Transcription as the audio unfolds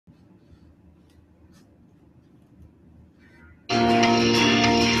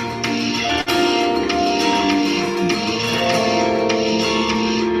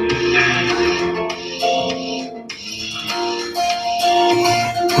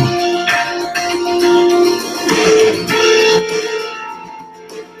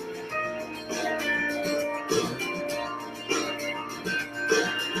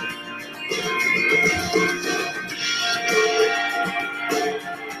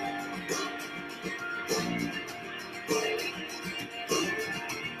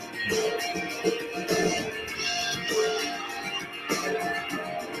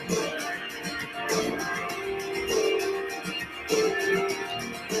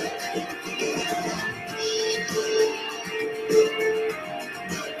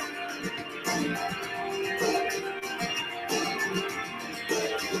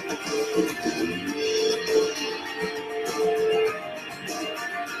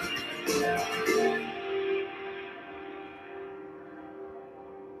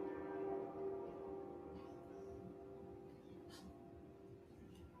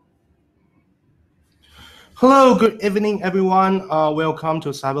Hello, good evening, everyone. Welcome to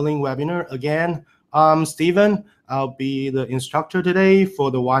CyberLink webinar again. I'm Steven. I'll be the instructor today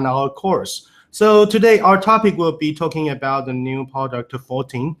for the 1-hour course. So today our topic will be talking about the new PowerDirector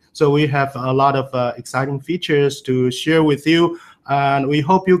 14. So we have a lot of exciting features to share with you, and we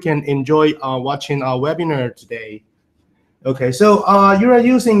hope you can enjoy watching our webinar today. Okay, so you are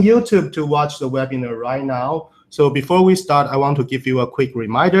using YouTube to watch the webinar right now. So before we start, I want to give you a quick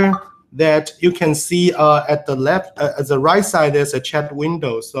reminder that you can see at the left, at the right side, there's a chat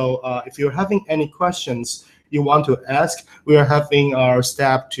window. So if you're having any questions you want to ask, we are having our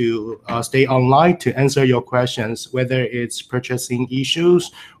staff to stay online to answer your questions, whether it's purchasing issues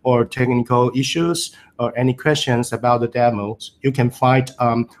or technical issues or any questions about the demos. You can find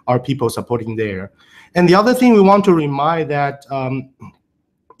our people supporting there. And the other thing we want to remind that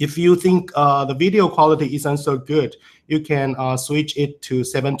if you think the video quality isn't so good, you can switch it to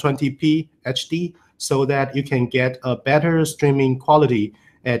 720p HD so that you can get a better streaming quality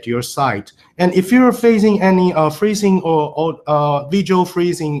at your site. And if you're facing any freezing or visual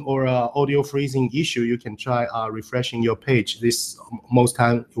freezing or audio freezing issue, you can try refreshing your page. This most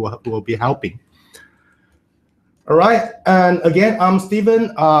time will be helping. All right, and again, I'm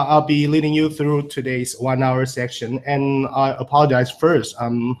Steven. I'll be leading you through today's 1-hour section, and I apologize first.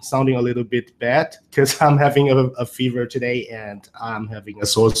 I'm sounding a little bit bad because I'm having a fever today and I'm having a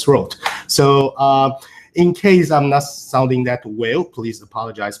sore throat. So in case I'm not sounding that well, please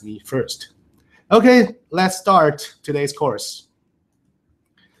apologize me first. Okay, let's start today's course.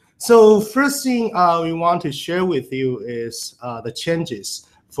 So first thing we want to share with you is the changes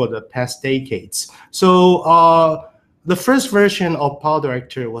for the past decades. So the first version of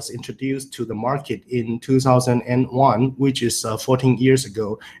PowerDirector was introduced to the market in 2001, which is 14 years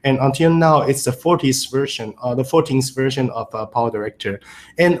ago. And until now, it's the 14th version of PowerDirector.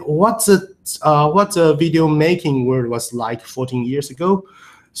 And what the video making world was like 14 years ago?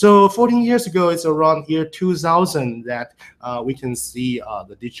 So 14 years ago, it's around year 2000 that we can see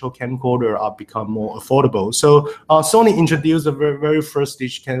the digital camcorder become more affordable. So Sony introduced the very first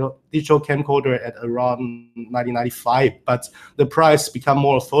digital camcorder at around 1995, but the price become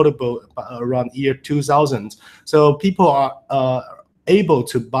more affordable around year 2000. So people are able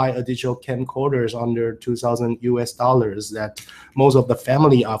to buy a digital camcorders under $2,000 that most of the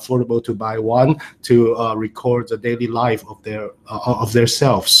family are affordable to buy one to record the daily life of their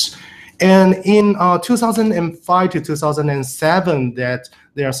selves. And in 2005 to 2007, that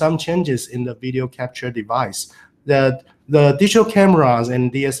there are some changes in the video capture device, that the digital cameras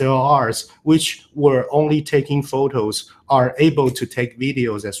and DSLRs, which were only taking photos, are able to take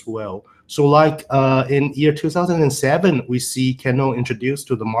videos as well. So like in year 2007, we see Canon introduced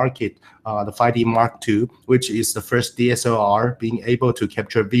to the market the 5D Mark II, which is the first DSLR being able to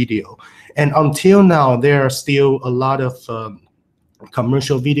capture video. And until now, there are still a lot of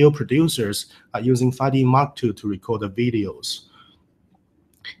commercial video producers using 5D Mark II to record the videos.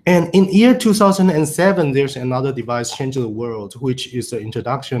 And in year 2007, there's another device changing the world, which is the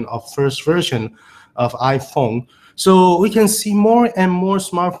introduction of first version of iPhone. So we can see more and more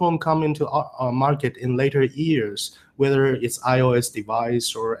smartphones come into our market in later years, whether it's iOS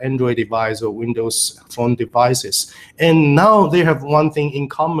device or Android device or Windows Phone devices. And now they have one thing in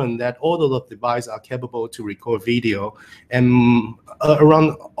common, that all of the devices are capable to record video, and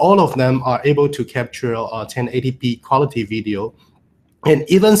around all of them are able to capture 1080p quality video. And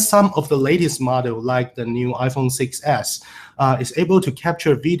even some of the latest model, like the new iPhone 6s, is able to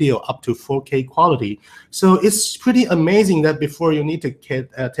capture video up to 4K quality. So it's pretty amazing that before you need to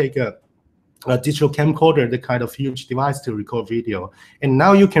take a digital camcorder, the kind of huge device to record video. And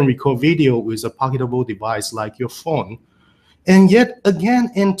now you can record video with a pocketable device like your phone. And yet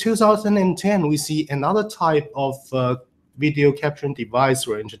again, in 2010, we see another type of video capturing device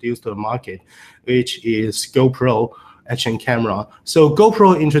were introduced to the market, which is GoPro action camera. So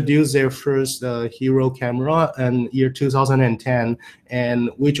GoPro introduced their first hero camera in year 2010, and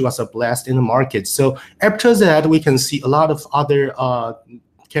which was a blast in the market. So after that, we can see a lot of other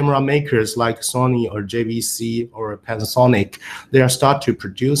camera makers like Sony or JVC or Panasonic. They are start to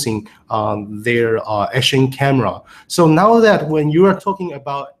producing their action camera. So now that when you are talking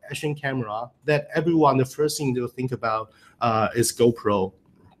about action camera, that everyone, the first thing they'll think about is GoPro.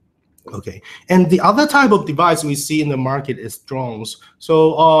 Okay, and the other type of device we see in the market is drones.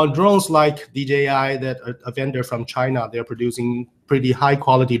 So drones like DJI, that a vendor from China, they're producing pretty high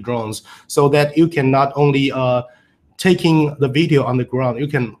quality drones, so that you can not only taking the video on the ground, you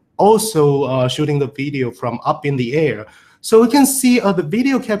can also shooting the video from up in the air. So we can see the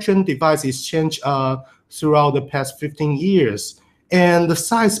video capturing device is changed throughout the past 15 years, and the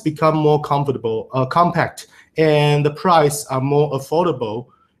size become more comfortable, compact, and the price are more affordable,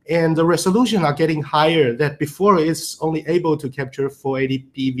 and the resolution are getting higher. That before it's only able to capture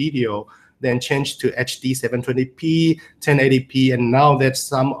 480p video, then change to HD 720p, 1080p, and now that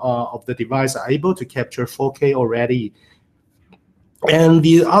some of the devices are able to capture 4K already. And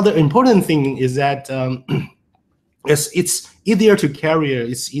the other important thing is that it's easier to carry,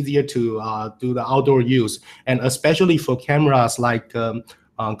 it's easier to do the outdoor use, and especially for cameras like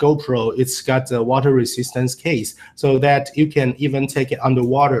GoPro, it's got a water resistance case so that you can even take it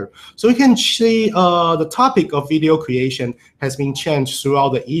underwater. So you can see the topic of video creation has been changed throughout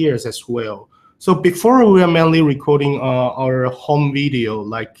the years as well. So before we were mainly recording our home video,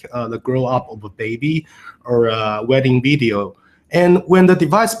 like the grow up of a baby or a wedding video. And when the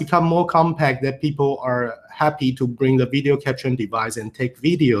device become more compact, that people are happy to bring the video capturing device and take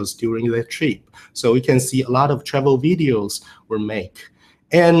videos during their trip. So we can see a lot of travel videos were made.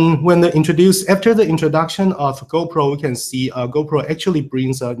 And when after the introduction of GoPro, we can see GoPro actually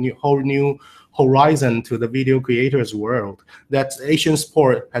brings a whole new horizon to the video creators world. That Asian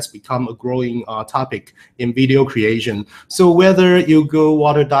sport has become a growing topic in video creation. So whether you go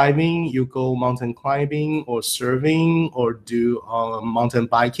water diving, you go mountain climbing or surfing, or do mountain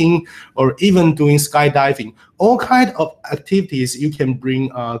biking, or even doing skydiving, all kinds of activities, you can bring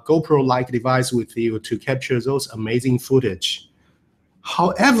a GoPro-like device with you to capture those amazing footage.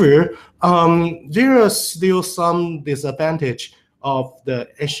 However, there are still some disadvantage of the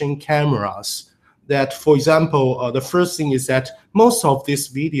action cameras. That, for example, the first thing is that most of this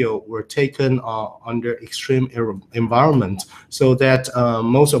video were taken under extreme environment, so that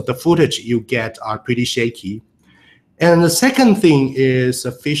most of the footage you get are pretty shaky. And the second thing is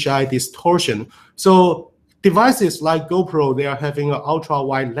a fisheye distortion. So devices like GoPro, they are having an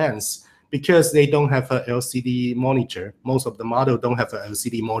ultra-wide lens, because they don't have an LCD monitor. Most of the models don't have an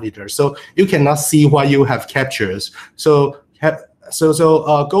LCD monitor, so you cannot see what you have captured. So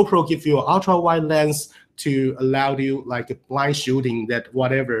GoPro gives you an ultra-wide lens to allow you like a blind shooting, that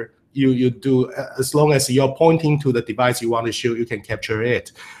whatever you do, as long as you're pointing to the device you want to shoot, you can capture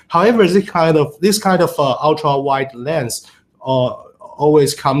it. However, this kind of ultra-wide lens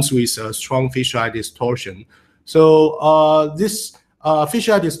always comes with a strong fisheye distortion. So this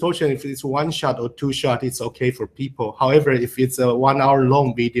fisheye distortion, if it's one shot or two shot, it's okay for people. However, if it's a 1 hour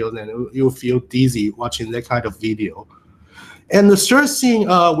long video, then you'll feel dizzy watching that kind of video. And the third thing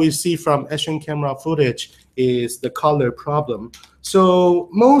we see from action camera footage is the color problem. So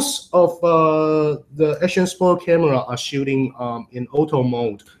most of the action sport camera are shooting in auto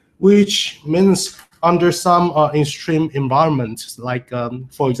mode, which means under some extreme environments, like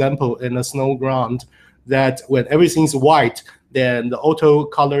for example, in a snow ground, that when everything's white, then the auto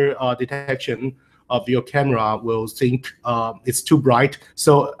color detection of your camera will think it's too bright.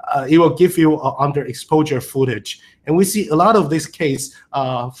 So it will give you underexposure footage. And we see a lot of this case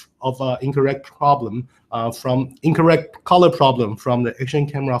of incorrect color problem from the action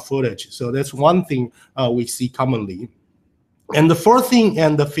camera footage. So that's one thing we see commonly. And the fourth thing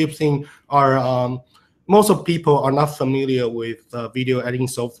and the fifth thing are most of people are not familiar with video editing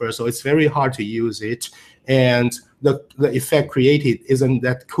software, so it's very hard to use it. And the effect created isn't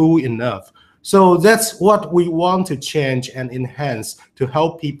that cool enough. So that's what we want to change and enhance to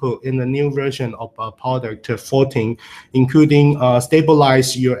help people in the new version of PowerDirector 14, including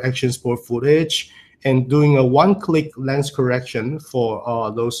stabilize your action sport footage and doing a one-click lens correction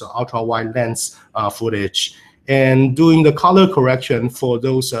for those ultra-wide lens footage, and doing the color correction for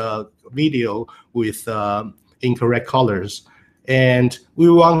those video with incorrect colors. And we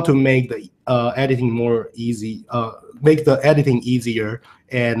want to make the editing more easy, make the editing easier,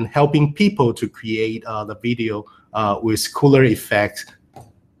 and helping people to create the video with cooler effects.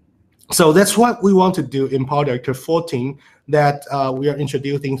 So that's what we want to do in PowerDirector 14, that we are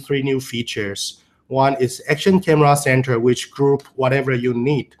introducing 3 new features. One is Action Camera Center, which group whatever you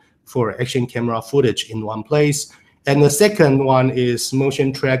need for action camera footage in one place. And the second one is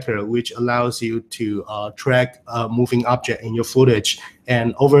Motion Tracker, which allows you to track a moving object in your footage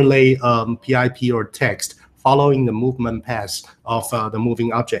and overlay PIP or text following the movement path of the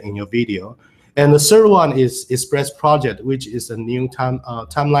moving object in your video. And the third one is Express Project, which is a new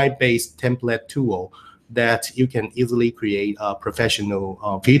timeline-based template tool that you can easily create professional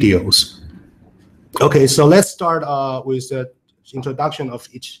videos. Okay, so let's start with the introduction of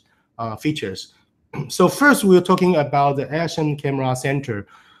each features. So first, we're talking about the Action Camera Center.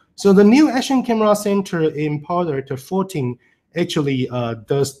 So the new Action Camera Center in PowerDirector 14 actually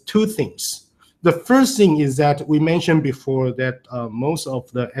does two things. The first thing is that we mentioned before that most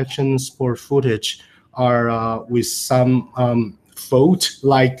of the action sport footage are with some fault,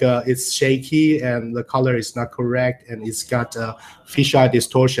 like it's shaky and the color is not correct and it's got fisheye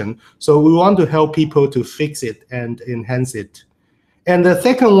distortion. So we want to help people to fix it and enhance it. And the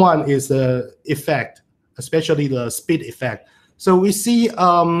second one is the effect, especially the speed effect. So we see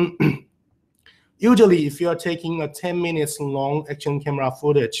usually if you are taking a 10 minutes long action camera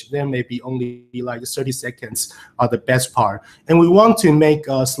footage, there may be only like 30 seconds are the best part. And we want to make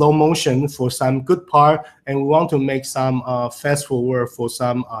slow motion for some good part, and we want to make some fast forward for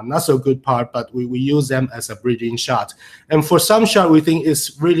some not so good part, but we use them as a bridging shot. And for some shot, we think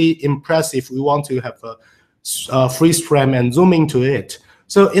it's really impressive. We want to have a freeze frame and zoom into it.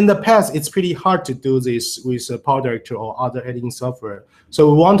 So in the past, it's pretty hard to do this with PowerDirector or other editing software. So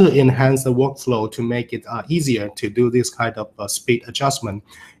we want to enhance the workflow to make it easier to do this kind of speed adjustment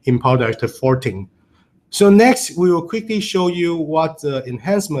in PowerDirector 14. So next, we will quickly show you what the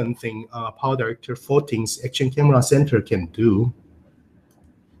enhancement thing PowerDirector 14's Action Camera Center can do.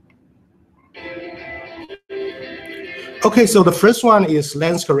 Okay, so the first one is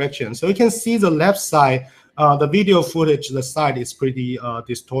lens correction. So you can see the left side, the video footage, the side is pretty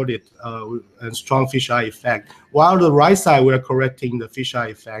distorted and strong fisheye effect, while the right side, we're correcting the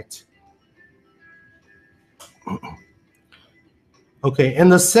fisheye effect. Okay,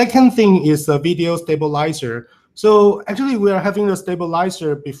 and the second thing is the video stabilizer. So actually, we are having the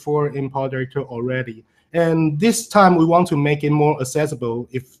stabilizer before in PowerDirector already. And this time, we want to make it more accessible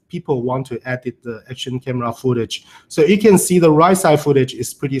if people want to edit the action camera footage. So you can see the right side footage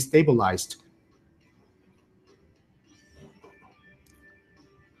is pretty stabilized.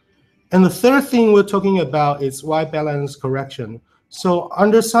 And the third thing we're talking about is white balance correction. So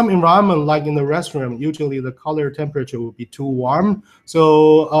under some environment, like in the restroom, usually the color temperature will be too warm.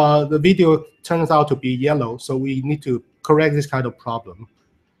 So the video turns out to be yellow. So we need to correct this kind of problem.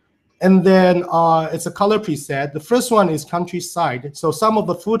 And then it's a color preset. The first one is countryside. So some of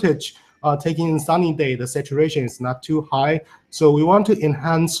the footage taken in sunny day, the saturation is not too high. So we want to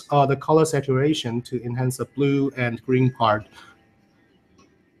enhance the color saturation to enhance the blue and green part.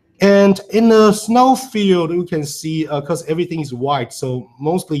 And in the snow field, you can see, because everything is white, so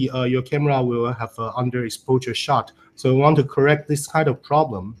mostly your camera will have an underexposure shot. So we want to correct this kind of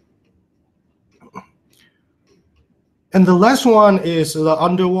problem. And the last one is the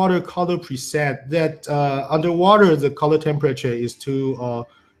underwater color preset. That underwater, the color temperature is too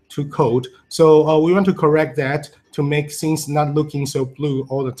cold. So we want to correct that to make things not looking so blue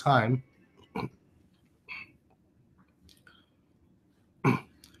all the time.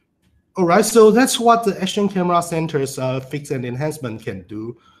 All right, so that's what the Action Camera Center's fix and enhancement can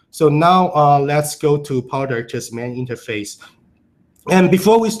do. So now let's go to PowerDirector's main interface. And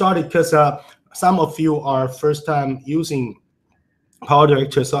before we start, because some of you are first time using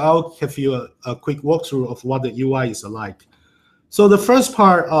PowerDirector, so I'll give you a quick walkthrough of what the UI is like. So the first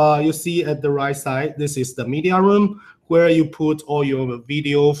part you see at the right side, this is the media room where you put all your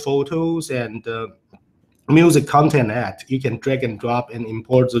video, photos, and music content at. You can drag and drop and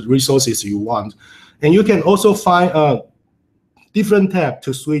import the resources you want. And you can also find a different tab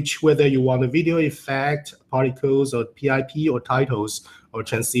to switch whether you want a video effect, particles, or PIP, or titles, or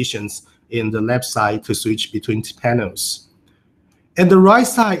transitions in the left side to switch between panels. And the right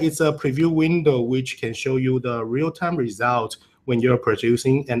side is a preview window which can show you the real-time result when you're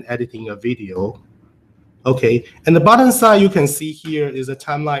producing and editing a video. Okay, and the bottom side you can see here is a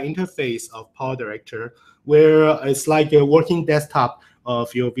timeline interface of PowerDirector, where it's like a working desktop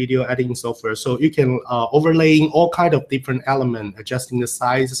of your video editing software. So you can overlaying all kind of different elements, adjusting the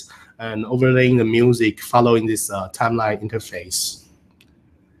size and overlaying the music following this timeline interface.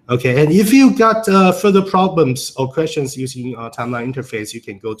 Okay, and if you got further problems or questions using timeline interface, you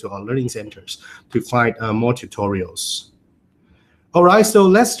can go to our learning centers to find more tutorials. All right, so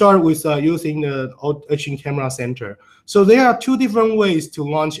let's start with using the Action Camera Center. So there are two different ways to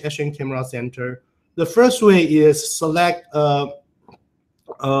launch Action Camera Center. The first way is select a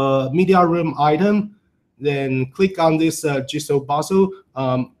media room item, then click on this Jigsaw puzzle,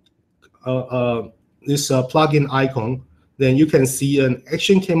 this plugin icon. Then you can see an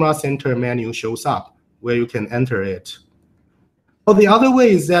Action Camera Center menu shows up where you can enter it. Well, the other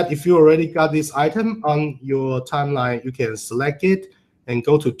way is that if you already got this item on your timeline, you can select it and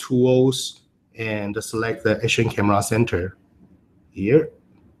go to Tools and select the Action Camera Center here.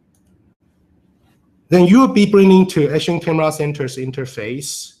 Then you will be bringing to Action Camera Center's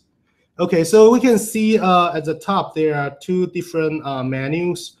interface. Okay, so we can see at the top there are two different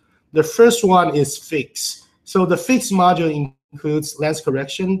menus. The first one is Fix. So the Fix module includes lens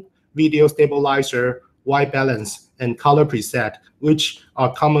correction, video stabilizer, white balance, and color preset, which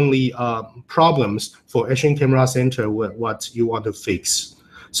are commonly problems for action camera center with what you want to fix.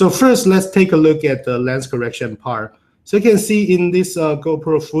 So first, let's take a look at the lens correction part. So you can see in this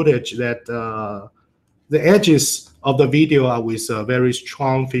GoPro footage that the edges of the video are with a very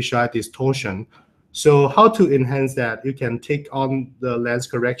strong fisheye distortion. So how to enhance that? You can take on the lens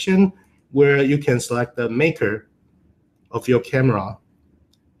correction, where you can select the maker of your camera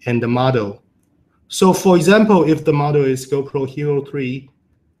and the model. So for example, if the model is GoPro Hero 3,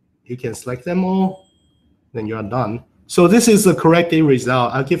 you can select them all, then you are done. So this is the corrected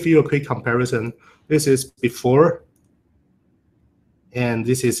result. I'll give you a quick comparison. This is before, and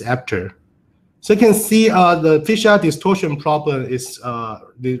this is after. So you can see the fisheye distortion problem is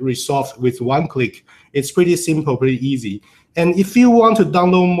resolved with one click. It's pretty simple, pretty easy. And if you want to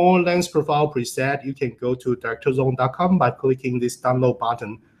download more lens profile preset, you can go to directorzone.com by clicking this download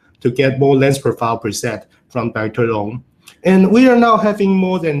button to get more lens profile preset from Director Zone. And we are now having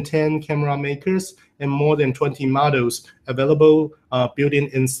more than 10 camera makers and more than 20 models available built-in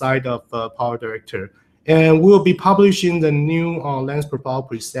inside of PowerDirector. And we'll be publishing the new lens profile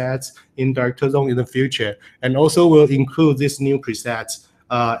presets in Director Zone in the future. And also we'll include these new presets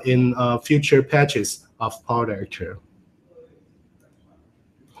in future patches of PowerDirector.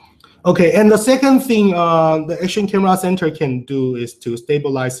 Okay, and the second thing the Action Camera Center can do is to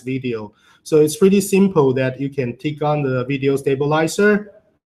stabilize video. So it's pretty simple that you can tick on the video stabilizer,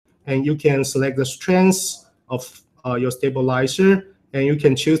 and you can select the strength of your stabilizer, and you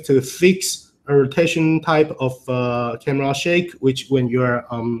can choose to fix a rotation type of camera shake, which when your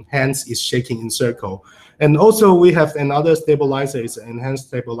hands is shaking in circle. And also we have another stabilizer, it's an enhanced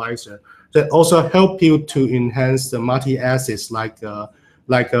stabilizer, that also help you to enhance the multi-axis like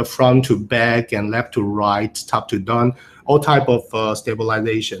a front to back and left to right, top to down, all type of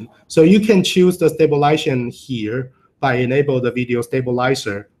stabilization. So you can choose the stabilization here by enable the video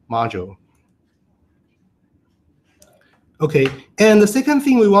stabilizer module. Okay, and the second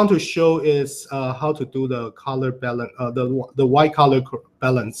thing we want to show is how to do the color balance, the white color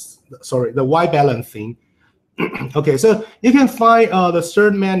balance. Sorry, the white balance thing. Okay, so you can find the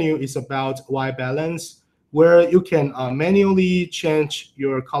third menu is about white balance, where you can manually change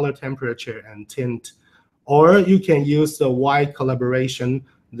your color temperature and tint, or you can use the white collaboration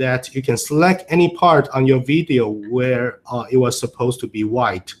that you can select any part on your video where it was supposed to be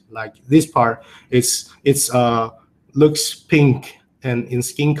white. Like this part, it's looks pink and in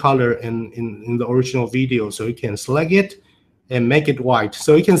skin color in the original video, so you can select it and make it white.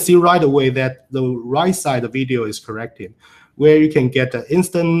 So you can see right away that the right side of the video is corrected, where you can get the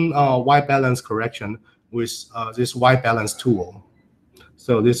instant white balance correction with this white balance tool.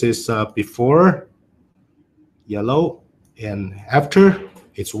 So this is before, yellow, and after,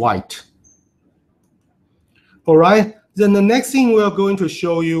 it's white. All right, then the next thing we're going to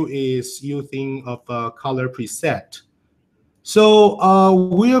show you is using of color preset. So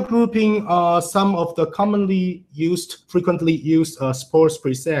we are grouping some of the commonly used, frequently used sports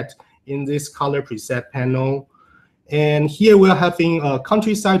preset in this color preset panel. And here we're having a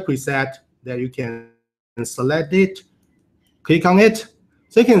countryside preset that you can select it, click on it.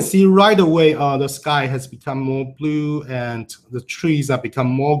 So you can see right away the sky has become more blue and the trees have become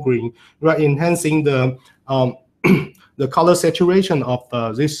more green, right, enhancing the the color saturation of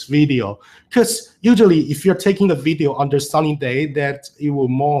this video. Because usually if you're taking a video under sunny day, that it will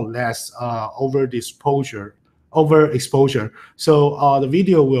more or less overexposure. So the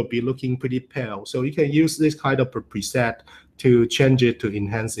video will be looking pretty pale. So you can use this kind of preset to change it, to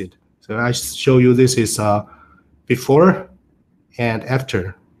enhance it. So I show you this is before and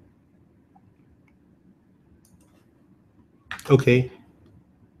after. Okay.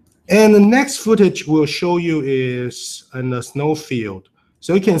 And the next footage we'll show you is in the snow field.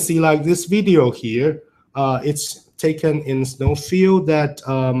 So you can see like this video here, it's taken in snow field that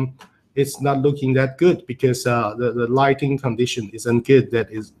it's not looking that good because the lighting condition isn't good, that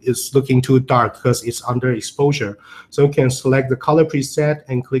is looking too dark because it's under exposure. So you can select the color preset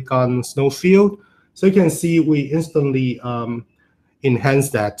and click on snow field. So you can see we instantly enhance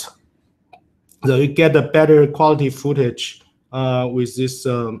that. So you get a better quality footage with this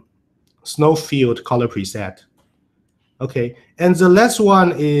snow field color preset. Okay, and the last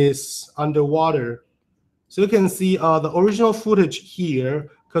one is underwater. So you can see the original footage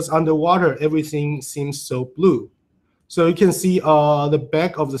here, because underwater everything seems so blue. So you can see the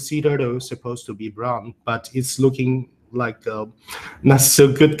back of the sea turtle is supposed to be brown, but it's looking like not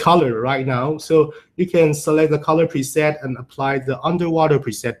so good color right now. So you can select the color preset and apply the underwater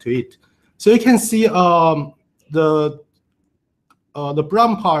preset to it. So you can see the the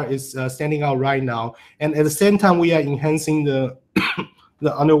brown part is standing out right now, and at the same time we are enhancing the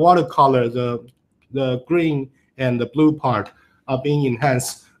the underwater color, the green and the blue part are being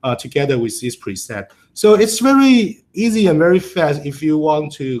enhanced together with this preset. So it's very easy and very fast. If you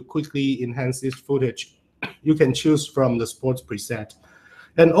want to quickly enhance this footage, you can choose from the sports preset.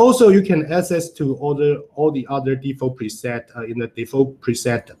 And also you can access to all the other default preset in the default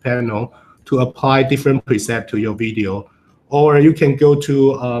preset panel to apply different preset to your video. Or you can go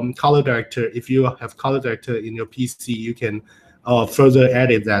to ColorDirector. If you have ColorDirector in your PC, you can further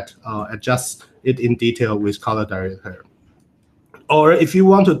edit that, adjust it in detail with ColorDirector. Or if you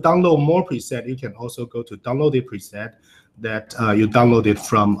want to download more preset, you can also go to downloaded preset that you downloaded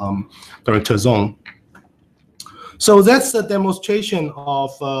from Director Zone. So that's the demonstration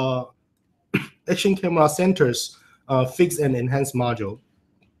of Action Camera Center's fixed and enhanced module.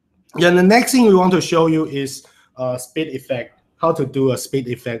 And the next thing we want to show you is speed effect, how to do a speed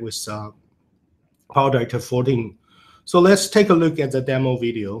effect with PowerDirector 14. So let's take a look at the demo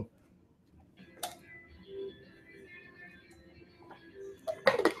video.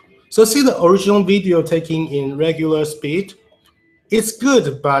 So see the original video taking in regular speed. It's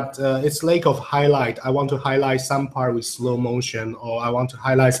good, but it's lack of highlight. I want to highlight some part with slow motion, or I want to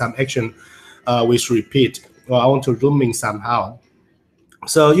highlight some action with repeat, or I want to zoom in somehow.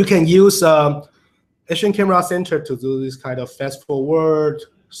 So you can use Action Camera Center to do this kind of fast forward,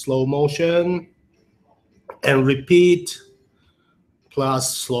 slow motion, and repeat,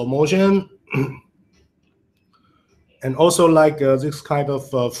 plus slow motion. And also like this kind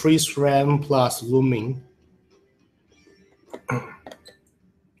of freeze frame plus zooming.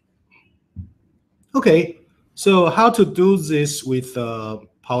 Okay, so how to do this with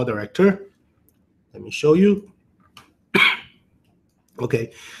PowerDirector? Let me show you.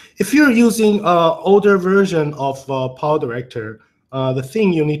 Okay, if you're using an older version of PowerDirector, the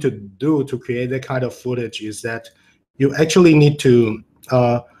thing you need to do to create that kind of footage is that you actually need to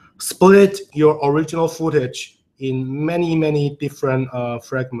split your original footage in many different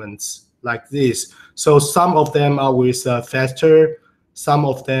fragments like this. So some of them are with faster, some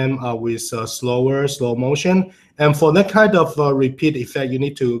of them are with slow motion. And for that kind of repeat effect, you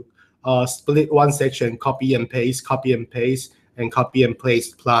need to split one section, copy and paste, and copy and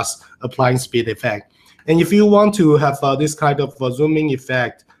paste, plus applying speed effect. And if you want to have this kind of zooming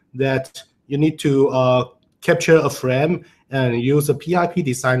effect, that you need to capture a frame and use a PIP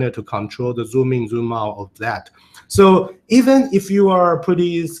designer to control the zoom in, zoom out of that. So even if you are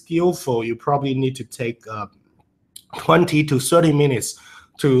pretty skillful, you probably need to take 20 to 30 minutes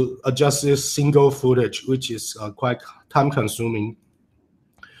to adjust this single footage, which is quite time consuming.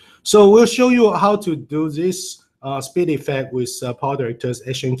 So we'll show you how to do this speed effect with PowerDirector's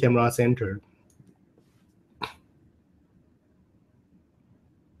Action Camera Center.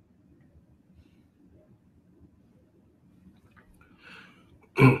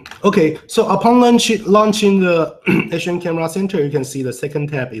 Okay, so upon launching the Action Camera Center, you can see the second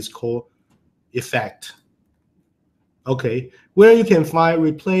tab is called Effect. Okay, where you can find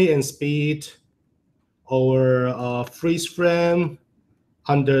replay and speed or freeze frame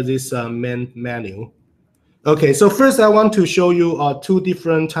under this main menu. Okay, so first I want to show you two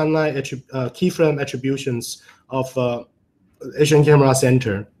different timeline keyframe attributions of Action Camera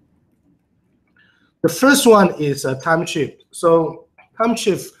Center. The first one is time shift. So time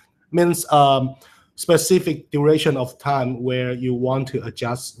shift means specific duration of time where you want to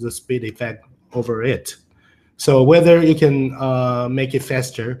adjust the speed effect over it. So whether you can make it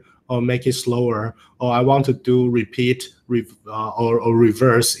faster or make it slower, or I want to do repeat or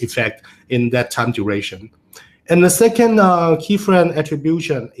reverse effect in that time duration. And the second keyframe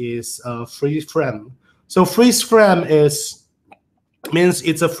attribution is freeze frame. So freeze frame means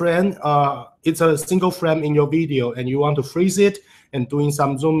it's a frame, it's a single frame in your video, and you want to freeze it and doing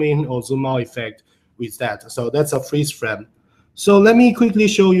some zoom in or zoom out effect with that. So that's a freeze frame. So let me quickly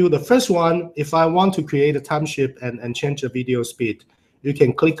show you the first one. If I want to create a time shift and change the video speed, you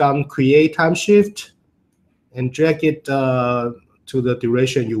can click on Create Time Shift and drag it to the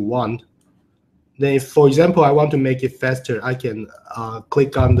duration you want. Then if, for example, I want to make it faster, I can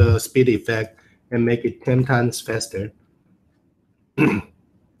click on the speed effect and make it 10 times faster.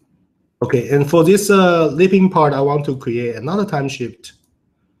 Okay, and for this leaping part, I want to create another time shift.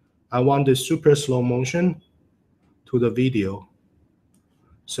 I want the super slow motion to the video.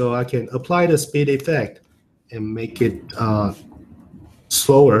 So I can apply the speed effect and make it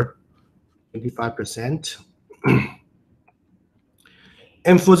slower, 25%.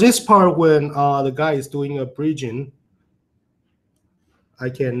 And for this part, when the guy is doing a bridging, I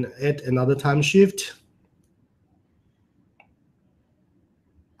can add another time shift.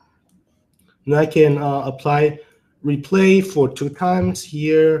 And I can apply replay for 2 times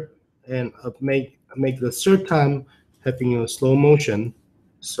here, and make the third time having a slow motion.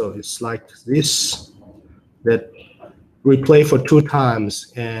 So it's like this, that replay for 2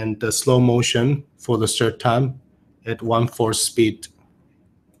 times and the slow motion for the third time at 1/4 speed.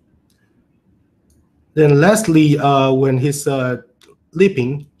 Then lastly, when he's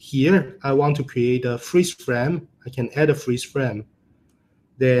leaping here, I want to create a freeze frame. I can add a freeze frame.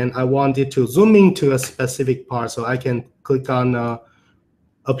 Then I want it to zoom into a specific part, so I can click on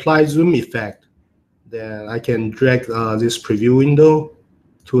apply zoom effect. Then I can drag this preview window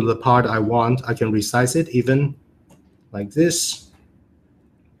to the part I want. I can resize it even like this.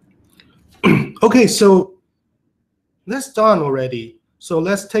 Okay, so that's done already. So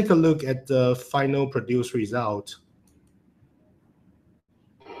let's take a look at the final produced result.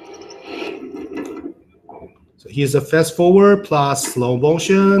 So here's a fast forward plus slow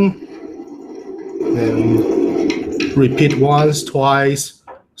motion. Then repeat once, twice,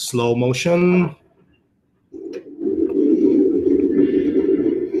 slow motion.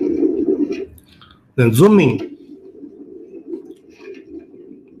 Then zooming.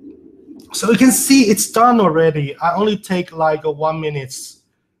 So you can see it's done already. I only take like 1 minute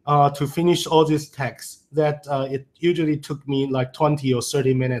to finish all this text that it usually took me like 20 or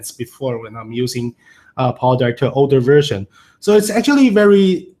 30 minutes before when I'm using PowerDirector older version. So it's actually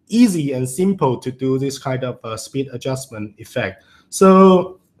very easy and simple to do this kind of speed adjustment effect.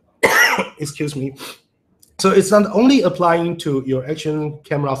 So, excuse me. So it's not only applying to your action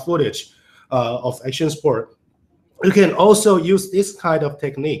camera footage of action sport. You can also use this kind of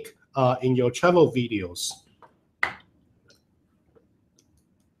technique in your travel videos.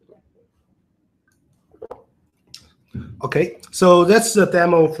 Okay, so that's the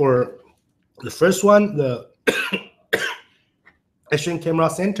demo for the first one, the action camera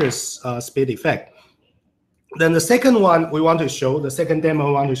centers speed effect. Then the second one we want to show, the second demo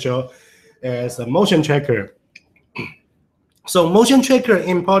we want to show is a motion tracker. So motion tracker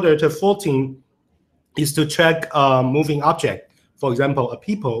in PowerDirector 14 is to track a moving object, for example, a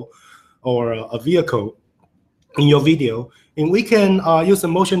people or a vehicle in your video. And we can use a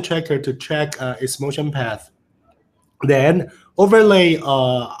motion tracker to track its motion path. Then overlay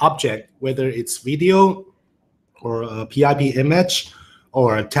object, whether it's video or a PIP image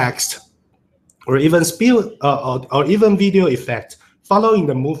or a text or even or even video effect following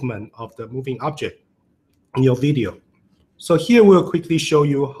the movement of the moving object in your video. So here we'll quickly show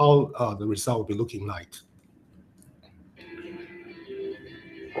you how the result will be looking like.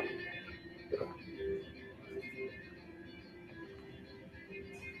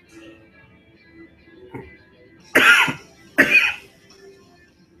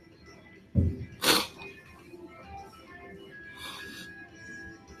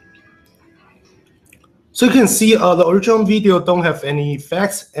 So you can see the original video don't have any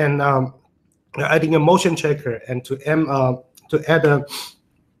effects, and adding a motion tracker and to add a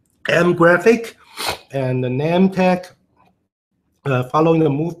M graphic and the name tag following the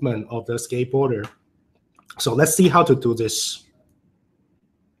movement of the skateboarder. So let's see how to do this.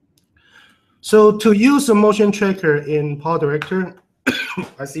 So to use a motion tracker in PowerDirector,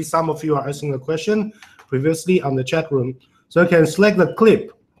 I see some of you are asking a question previously on the chat room. So you can select the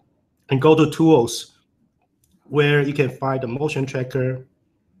clip and go to Tools, where you can find the motion tracker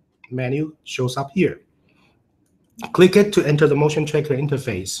menu shows up here. Click it to enter the motion tracker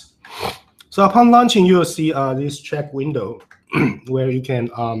interface. So upon launching, you will see this check window where you can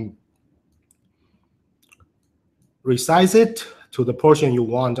resize it to the portion you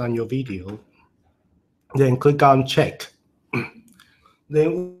want on your video. Then click on check.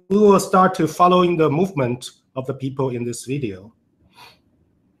 Then we will start to following the movement of the people in this video.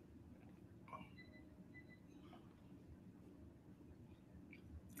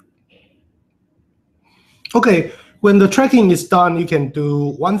 Okay, when the tracking is done, you can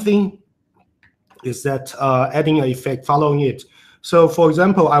do one thing, is that adding an effect following it. So for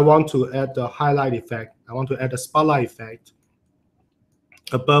example, I want to add the highlight effect. I want to add a spotlight effect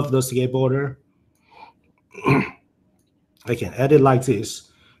above the skateboarder. I can add it like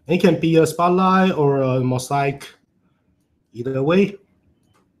this. It can be a spotlight or a mosaic, either way.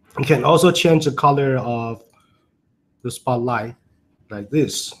 You can also change the color of the spotlight like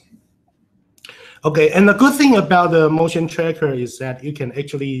this. Okay, and the good thing about the motion tracker is that you can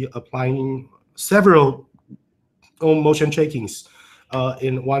actually apply several motion trackings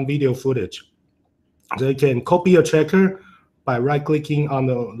in one video footage. So you can copy a tracker by right-clicking on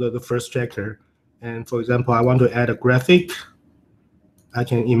the first tracker. And for example, I want to add a graphic. I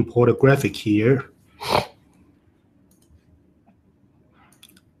can import a graphic here.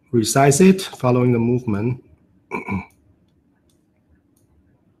 resize it following the movement.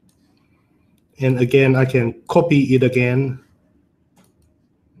 And again, I can copy it again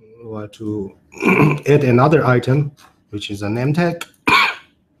or to add another item, which is a name tag.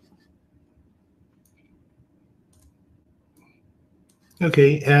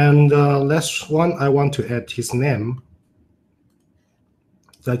 Okay, and last one, I want to add his name.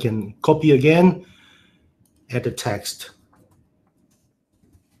 So I can copy again, add the text.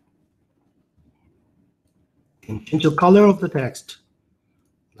 And change the color of the text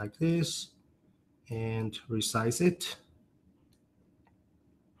like this and resize it.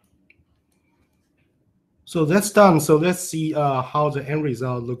 So that's done. So let's see how the end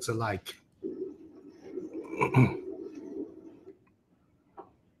result looks like.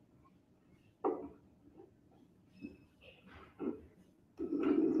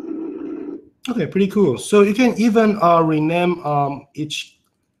 Okay, pretty cool. So you can even rename each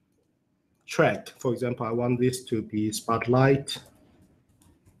track. For example, I want this to be Spotlight.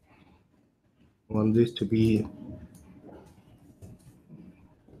 I want this to be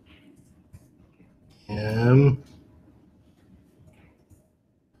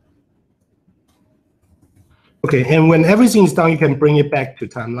okay, and when everything is done, you can bring it back to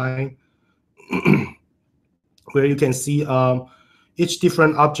timeline where you can see each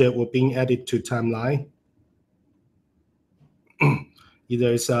different object will be added to timeline.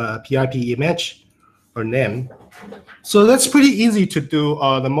 Either it's a PIP image or name. So that's pretty easy to do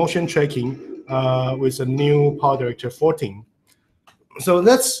the motion tracking with a new PowerDirector 14. So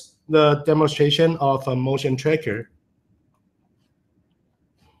that's the demonstration of a motion tracker.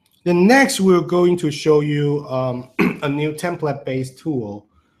 Then next, we're going to show you a new template-based tool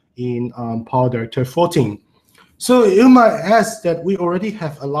in PowerDirector 14. So you might ask that we already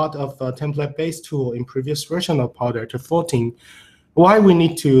have a lot of template-based tool in previous version of PowerDirector 14. Why we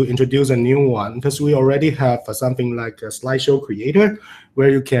need to introduce a new one? Because we already have something like a slideshow creator, where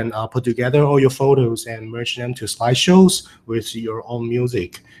you can put together all your photos and merge them to slideshows with your own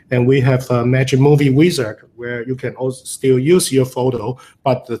music. And we have a Magic Movie Wizard, where you can also still use your photo,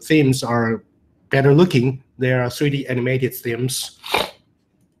 but the themes are better looking. They are 3D animated themes.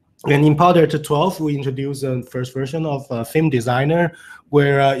 And in PowerDirector 12, we introduced the first version of Theme Designer,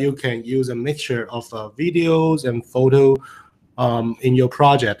 where you can use a mixture of videos and photo in your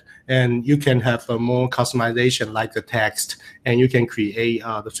project, and you can have more customization like the text, and you can create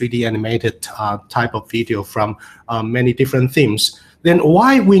the 3D animated type of video from many different themes. Then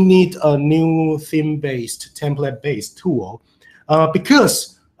why we need a new theme-based, template-based tool?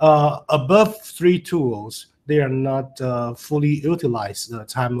 Because above 3 tools, they are not fully utilized the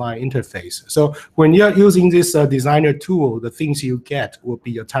timeline interface. So when you're using this designer tool, the things you get will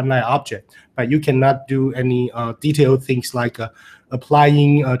be a timeline object, but you cannot do any detailed things like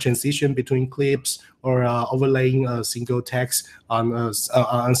applying a transition between clips or overlaying a single text on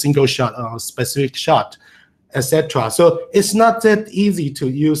a single shot, a specific shot, etc. So it's not that easy to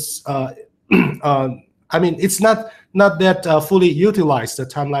use. I mean, it's not that fully utilized the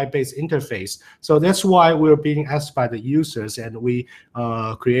timeline-based interface. So that's why we're being asked by the users, and we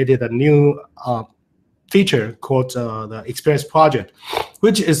created a new feature called the Express Project,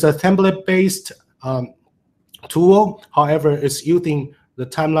 which is a template-based tool. However, it's using the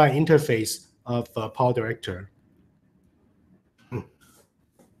timeline interface of PowerDirector.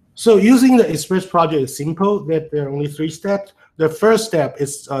 So using the Express Project is simple. That there are only 3 steps. The first step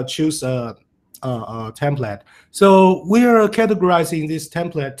is choose a template. So we are categorizing this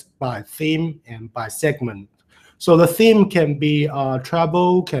template by theme and by segment. So the theme can be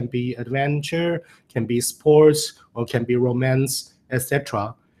travel, can be adventure, can be sports, or can be romance,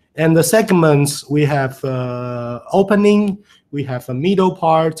 etc. And the segments, we have opening, we have a middle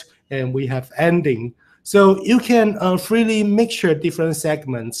part, and we have ending. So you can freely mixture different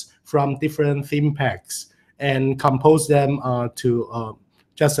segments from different theme packs and compose them to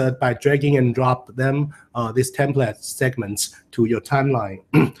just by dragging and drop them, these template segments to your timeline.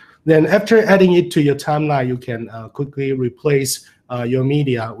 Then after adding it to your timeline, you can quickly replace your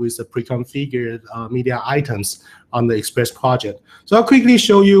media with the pre-configured media items on the Express project. So I'll quickly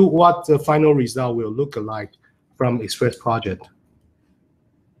show you what the final result will look like from Express project.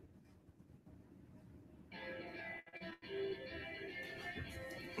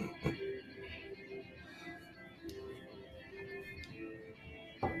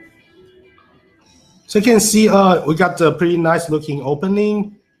 So you can see we got a pretty nice looking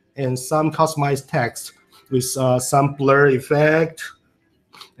opening and some customized text with some blur effect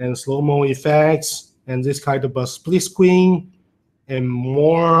and slow-mo effects and this kind of a split screen and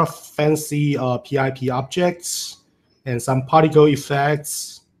more fancy PIP objects and some particle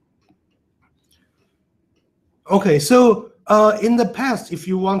effects Okay, so in the past, if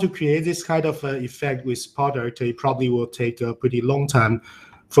you want to create this kind of effect with PowerDirector, it probably will take a pretty long time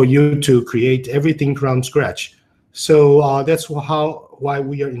for you to create everything from scratch. So that's why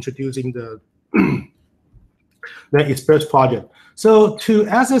we are introducing the Express project. So to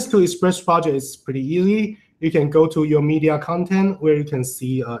access to Express project is pretty easy. You can go to your media content where you can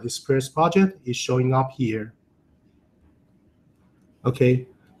see Express project is showing up here. Okay,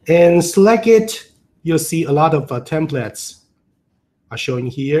 and select it. You'll see a lot of templates are showing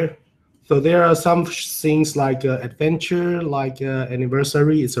here. So there are some things like adventure, like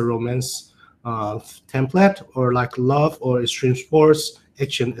anniversary, it's a romance template, or like love or extreme sports,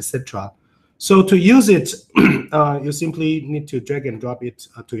 action, etc. So to use it, you simply need to drag and drop it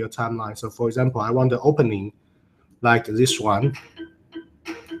to your timeline. So for example, I want the opening like this one.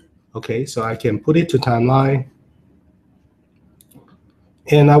 Okay, so I can put it to timeline.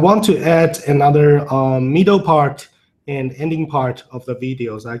 And I want to add another middle part and ending part of the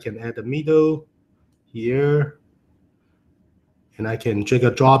videos. I can add the middle here, and I can drag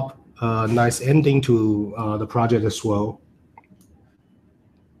and drop a nice ending to the project as well.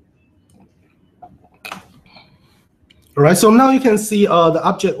 All right, so now you can see the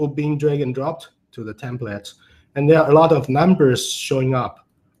object will being drag and dropped to the template, and there are a lot of numbers showing up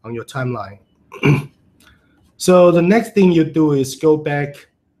on your timeline. So the next thing you do is go back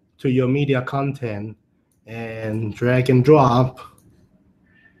to your media content and drag and drop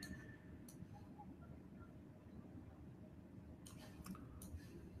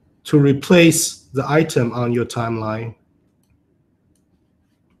to replace the item on your timeline.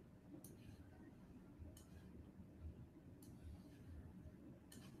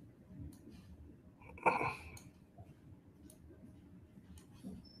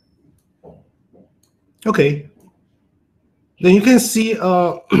 Okay, then you can see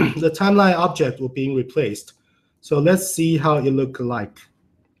the timeline object will being replaced. So let's see how it look like.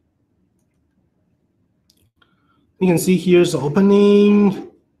 You can see here's the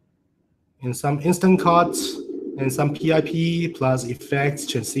opening and some instant cards and some PIP plus effects,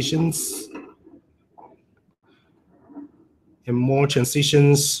 transitions, and more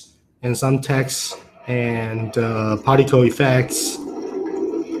transitions and some text and particle effects.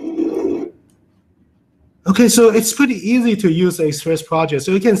 Okay, so it's pretty easy to use the Express project.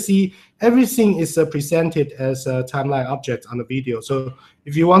 So you can see everything is presented as a timeline object on the video. So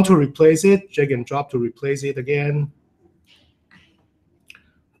if you want to replace it, drag and drop to replace it again.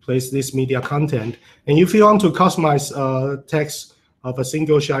 Place this media content. And if you want to customize text of a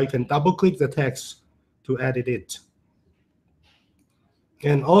single shot, you can double click the text to edit it.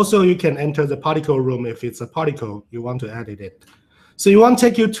 And also you can enter the particle room if it's a particle, you want to edit it. So it won't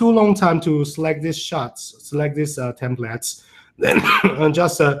take you too long time to select these shots, select these templates, then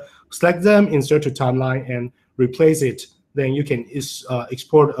just select them, insert to timeline, and replace it. Then you can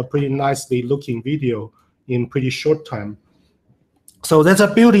export a pretty nicely looking video in pretty short time. So that's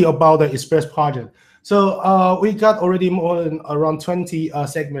a beauty about the Express project. So we got already more than around 20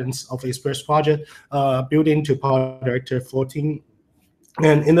 segments of Express project built into PowerDirector 14.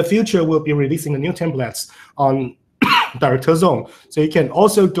 And in the future, we'll be releasing the new templates on Director Zone. So you can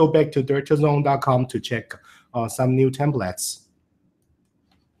also go back to directorzone.com to check some new templates.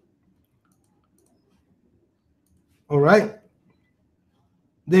 All right.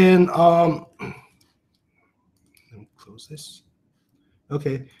 Then let me close this.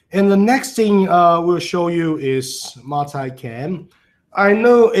 Okay. And the next thing we'll show you is multicam. I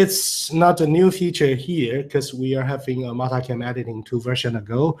know it's not a new feature here because we are having a multicam editing 2 versions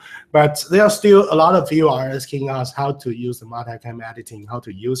ago, but there are still a lot of you are asking us how to use the multicam editing, how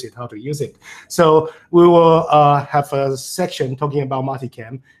to use it. So we will have a section talking about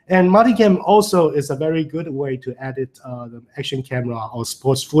multicam. And multicam also is a very good way to edit the action camera or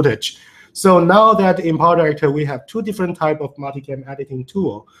sports footage. So now that in PowerDirector, we have 2 different types of multicam editing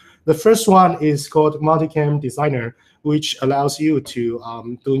tool. The first one is called Multicam Designer, which allows you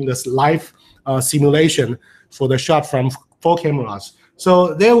to doing this live simulation for the shot from 4 cameras.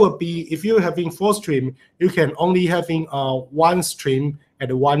 So there will be, if you're having 4 stream, you can only having 1 stream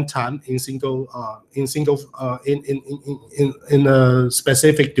at one time in a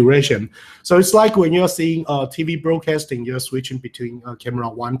specific duration. So it's like when you're seeing TV broadcasting, you're switching between camera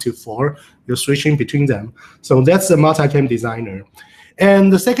 1 to 4. You're switching between them. So that's the Multicam Designer.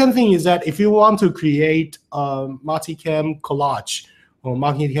 And the second thing is that if you want to create a multicam collage or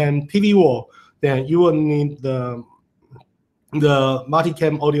multicam TV wall, then you will need the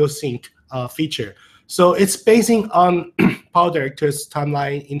multicam audio sync feature. So it's basing on PowerDirector's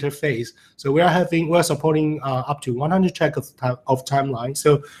timeline interface. So we're supporting up to 100 tracks of timeline.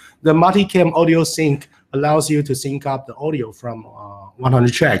 So the multicam audio sync allows you to sync up the audio from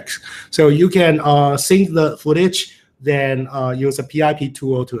 100 tracks. So you can sync the footage, then use a PIP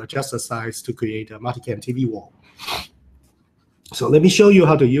tool to adjust the size to create a multicam TV wall. So let me show you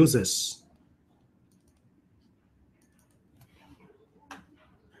how to use this.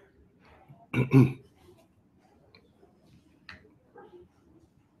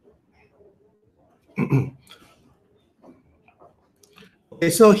 Okay,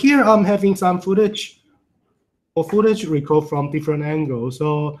 so here I'm having some footage record from different angles.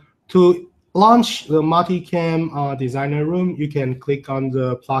 So to launch the multicam designer room, you can click on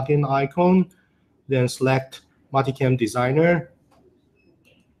the plugin icon, then select multicam designer,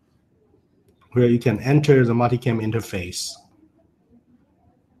 where you can enter the multicam interface.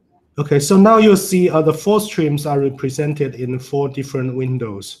 Okay, so now you'll see the 4 streams are represented in 4 different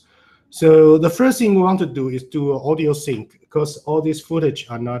windows. So the first thing we want to do is do audio sync, because all these footage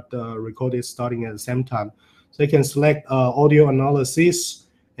are not recorded starting at the same time. So you can select audio analysis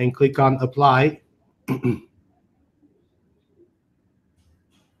and click on apply.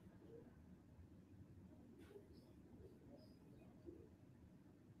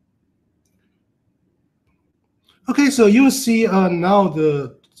 Okay, so you see now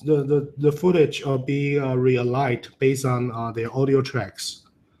the footage are being realigned based on their audio tracks.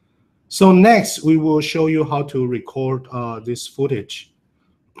 So next, we will show you how to record this footage.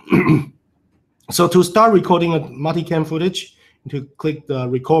 So to start recording a multicam footage, to click the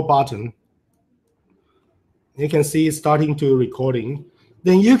record button. You can see it's starting to recording.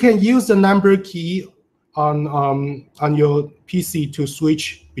 Then you can use the number key on your PC to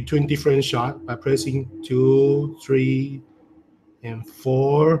switch between different shots by pressing 2, 3, and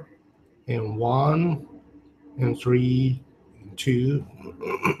 4, and 1, and 3, and 2.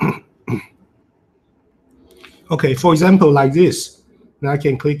 Okay, for example, like this. Now I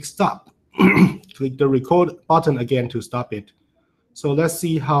can click stop. Click the record button again to stop it. So let's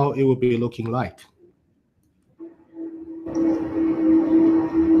see how it will be looking like.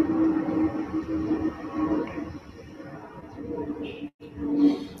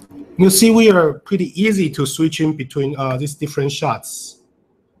 You see, we are pretty easy to switch in between these different shots.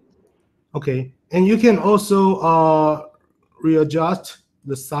 Okay, and you can also readjust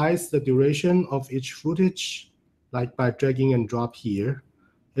the size, the duration of each footage, like by dragging and drop here.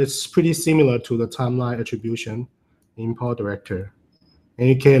 It's pretty similar to the timeline attribution in PowerDirector. And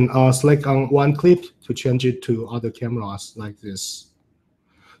you can select on one clip to change it to other cameras like this.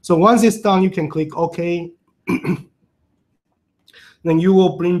 So once it's done, you can click OK. Then you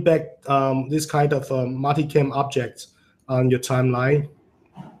will bring back this kind of multicam object on your timeline.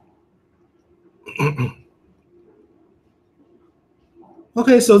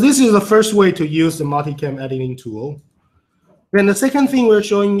 Okay, so this is the first way to use the multicam editing tool. Then the second thing we're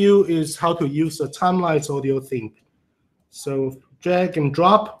showing you is how to use the timeline audio sync. So drag and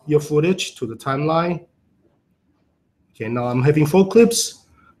drop your footage to the timeline. Okay, now I'm having 4 clips.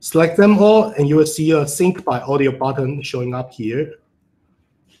 Select them all, and you will see a sync by audio button showing up here.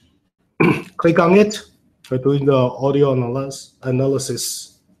 Click on it for doing the audio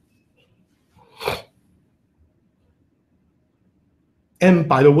analysis. And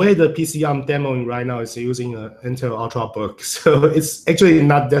by the way, the PC I'm demoing right now is using an Intel Ultrabook, so it's actually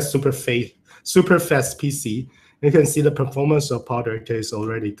not that super fast PC. You can see the performance of PowerDirector is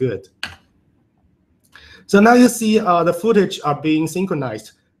already good. So now you see the footage are being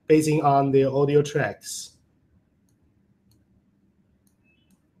synchronized based on the audio tracks.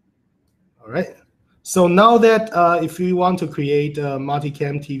 All right. So now that if we want to create a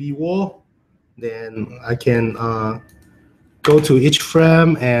multicam TV wall, then I can go to each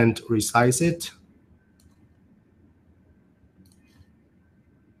frame and resize it.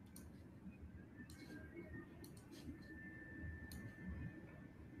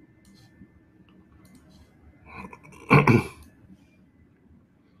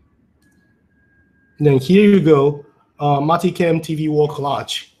 Then here you go, multicam TV wall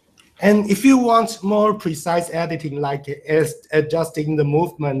collage. And if you want more precise editing, like adjusting the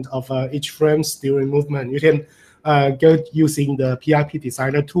movement of each frame during movement, you can go using the PIP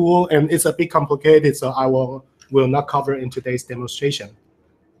designer tool. And it's a bit complicated, so I will not cover in today's demonstration.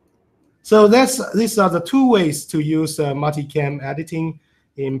 So these are the 2 ways to use multicam editing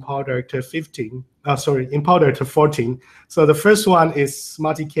in PowerDirector 15. In PowerDirector 14. So the first one is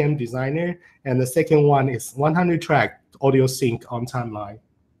multicam designer, and the second one is 100-track audio sync on timeline.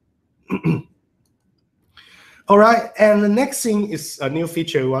 All right, and the next thing is a new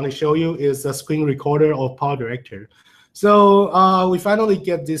feature we want to show you is the screen recorder of PowerDirector. So we finally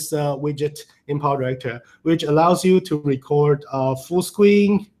get this widget in PowerDirector, which allows you to record full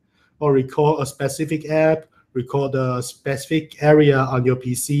screen, or record a specific app, record a specific area on your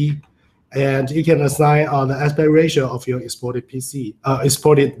PC, and you can assign the aspect ratio of your exported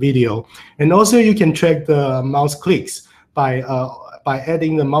exported video. And also you can track the mouse clicks by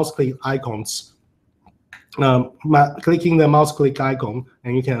adding the mouse click icons. Clicking the mouse click icon,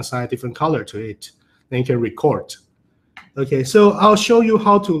 and you can assign a different color to it. Then you can record. Okay, so I'll show you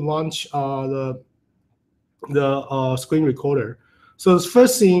how to launch the screen recorder. So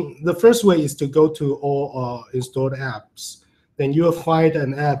the first way is to go to all installed apps. Then you will find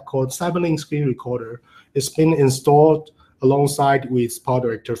an app called CyberLink Screen Recorder. It's been installed alongside with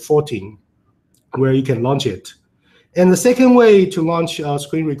PowerDirector 14, where you can launch it. And the second way to launch a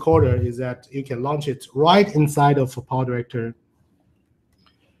screen recorder is that you can launch it right inside of a PowerDirector.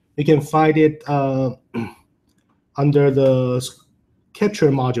 You can find it under the capture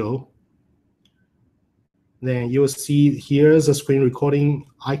module. Then you will see here's a screen recording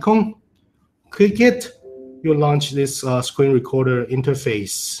icon. Click it, you launch this screen recorder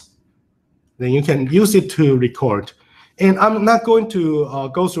interface. Then you can use it to record. And I'm not going to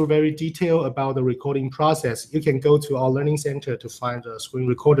go through very detail about the recording process. You can go to our Learning Center to find the screen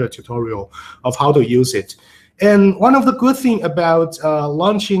recorder tutorial of how to use it. And one of the good things about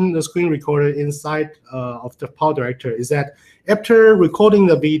launching the screen recorder inside of the PowerDirector is that after recording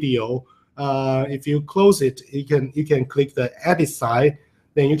the video, if you close it, you can click the edit side.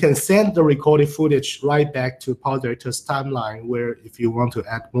 Then you can send the recorded footage right back to PowerDirector's timeline, where if you want to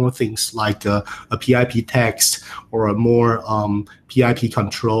add more things like a PIP text or a more PIP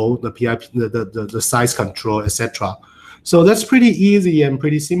control, the size control, etc. So that's pretty easy and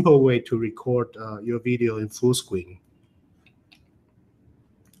pretty simple way to record your video in full screen.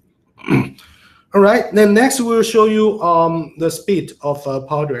 All right, then next we'll show you the speed of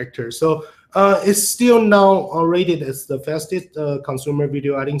PowerDirector. So it's still now rated as the fastest consumer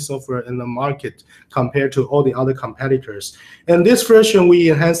video editing software in the market compared to all the other competitors. And this version, we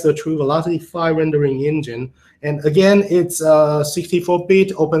enhanced the True Velocity 5 rendering engine. And again, it's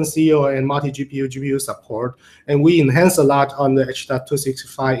 64-bit OpenCL and multi-GPU GPU support. And we enhance a lot on the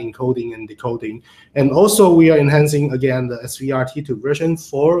H.265 encoding and decoding. And also we are enhancing, again, the SVRT2 version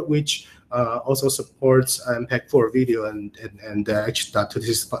 4, which also supports MPEG-4 video and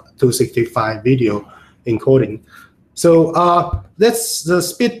H.265 video encoding. So that's the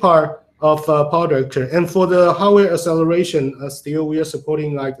speed part of PowerDirector. And for the hardware acceleration, still we are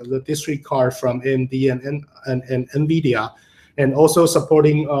supporting like the district card from AMD and NVIDIA, and also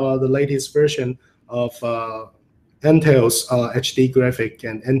supporting the latest version of Intel's HD graphic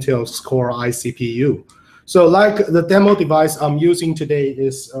and Intel's Core i CPU. So like the demo device I'm using today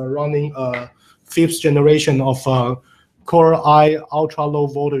is running a 5th generation of Core i ultra low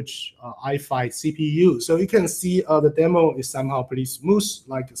voltage i5 CPU. So you can see the demo is somehow pretty smooth.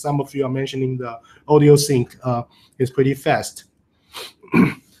 Like some of you are mentioning, the audio sync is pretty fast.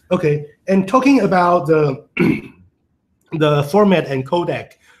 Okay, and talking about the the format and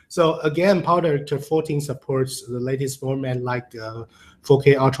codec. So again, PowerDirector 14 supports the latest format like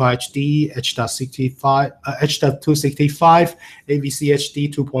 4K Ultra HD, H.265, AVC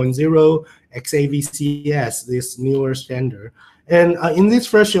HD 2.0, XAVCS, this newer standard. And in this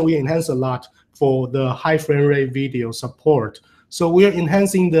version, we enhance a lot for the high frame rate video support. So we are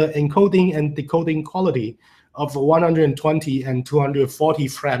enhancing the encoding and decoding quality of 120 and 240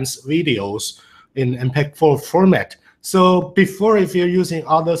 frames videos in MPEG-4 format. So before, if you're using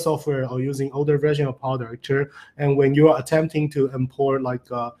other software or using older version of PowerDirector, and when you are attempting to import like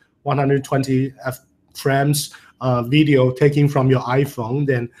 120 frames video taken from your iPhone,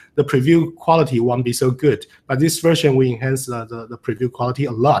 then the preview quality won't be so good. But this version, we enhance the preview quality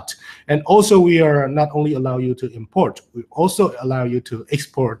a lot. And also, we are not only allow you to import, we also allow you to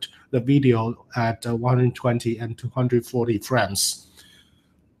export the video at 120 and 240 frames.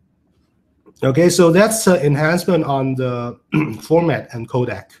 Okay, so that's enhancement on the format and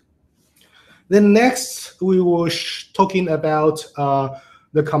codec. Then next, we will talking about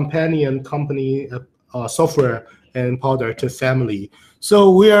the companion company software and PowerDirector family. So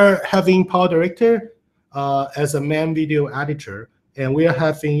we are having PowerDirector as a main video editor, and we are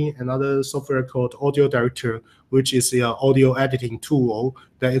having another software called AudioDirector, which is an audio editing tool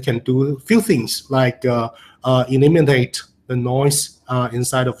that you can do a few things like eliminate the noise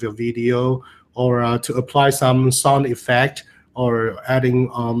inside of your video, or to apply some sound effect, or adding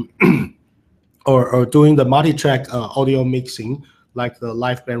or doing the multi-track audio mixing, like the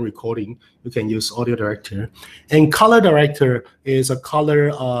live band recording. You can use AudioDirector. And ColorDirector is a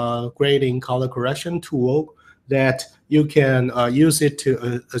color grading, color correction tool that you can use it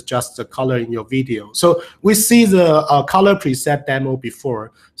to adjust the color in your video. So we see the color preset demo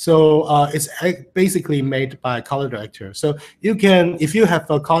before. So it's basically made by ColorDirector. So you can, if you have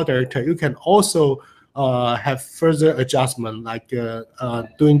a ColorDirector, you can also have further adjustment, like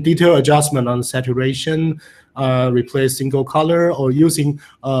doing detail adjustment on saturation, replace single color, or using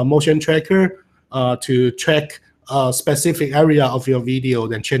motion tracker to track a specific area of your video,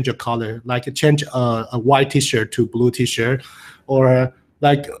 then change your color, like change a white t-shirt to blue t-shirt, or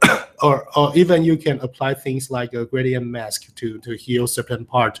like, or even you can apply things like a gradient mask to heal certain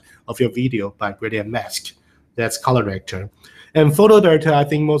part of your video by gradient mask. That's ColorDirector. And PhotoDirector, I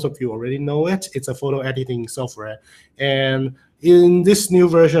think most of you already know it. It's a photo editing software. And in this new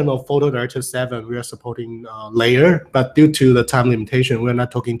version of PhotoDirector 7, we are supporting layer, but due to the time limitation, we're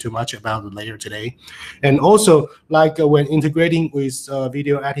not talking too much about the layer today. And also, like when integrating with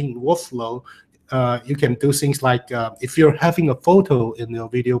video editing workflow, you can do things like if you're having a photo in your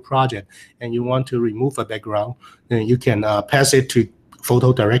video project and you want to remove a background, then you can pass it to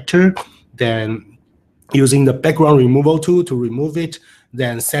PhotoDirector, then using the background removal tool to remove it,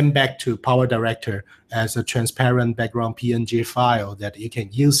 then send back to PowerDirector as a transparent background PNG file that you can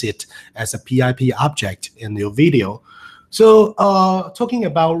use it as a PIP object in your video. So talking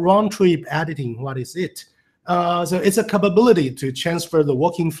about round-trip editing, what is it? So it's a capability to transfer the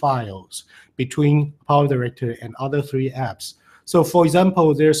working files between PowerDirector and other 3 apps. So for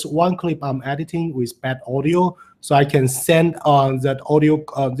example, there's one clip I'm editing with bad audio, so I can send that audio,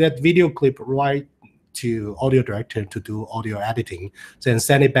 that video clip right to AudioDirector to do audio editing, then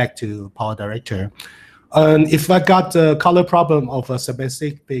send it back to PowerDirector. And if I got the color problem of a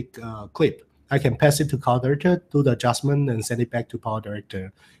specific clip, I can pass it to ColorDirector, do the adjustment, and send it back to PowerDirector.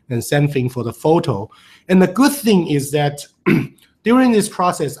 And same thing for the photo. And the good thing is that during this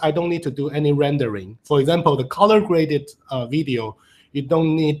process, I don't need to do any rendering. For example, the color graded video, you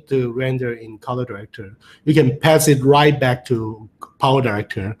don't need to render in ColorDirector. You can pass it right back to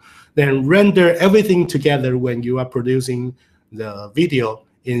PowerDirector, then render everything together when you are producing the video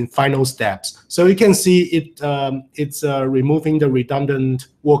in final steps. So you can see it's removing the redundant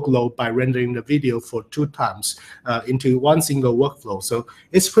workload by rendering the video for 2 times into one single workflow. So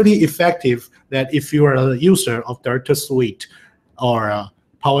it's pretty effective that if you are a user of Director Suite or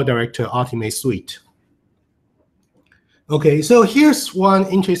PowerDirector Ultimate Suite. Okay, so here's one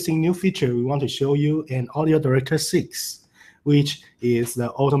interesting new feature we want to show you in AudioDirector 6, which is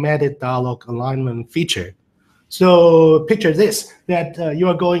the automated dialogue alignment feature. So picture this, that you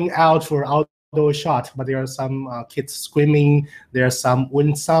are going out for outdoor shot, but there are some kids screaming, there's some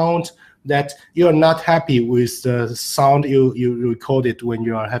wind sound that you're not happy with the sound you recorded when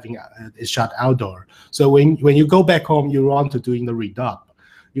you are having a shot outdoor. So when you go back home, you want to doing the redub.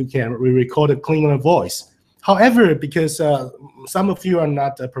 You can re-record a cleaner voice. However, because some of you are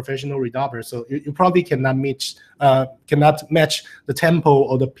not a professional redubber, so you probably cannot match the tempo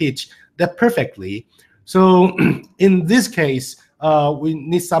or the pitch that perfectly. So in this case, we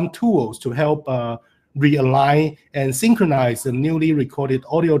need some tools to help realign and synchronize the newly recorded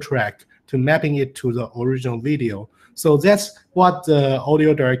audio track to mapping it to the original video. So that's what the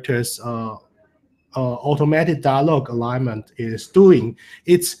AudioDirector's automated dialogue alignment is doing.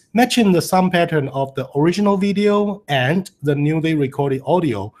 It's matching the sound pattern of the original video and the newly recorded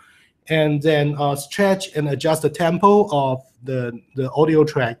audio, and then stretch and adjust the tempo of the audio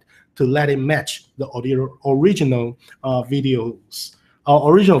track to let it match the original video's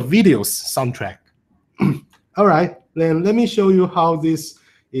soundtrack. All right, then let me show you how this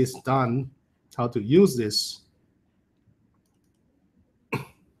is done, how to use this.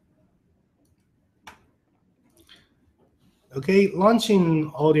 Okay,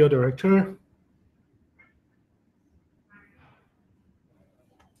 launching AudioDirector.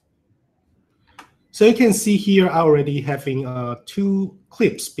 So you can see here already having 2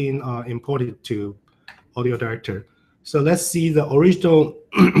 clips being imported to AudioDirector. So let's see the original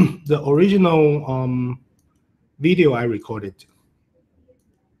video I recorded.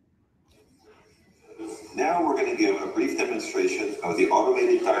 Now we're going to give a brief demonstration of the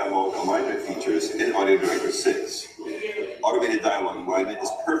automated dialogue alignment features in AudioDirector 6. Automated dialogue alignment is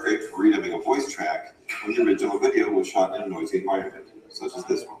perfect for redubbing a voice track when the original video was shot in a noisy environment, such as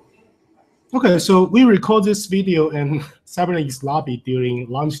this one. Okay, so we record this video in CyberLink's lobby during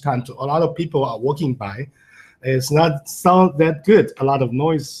lunchtime, so a lot of people are walking by. It's not sound that good, a lot of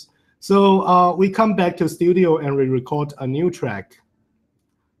noise. So we come back to studio and we record a new track.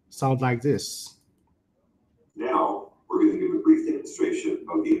 Sound like this. Now, we're going to give a brief demonstration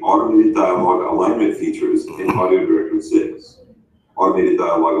of the automated dialogue alignment features in AudioDirector 6. Automated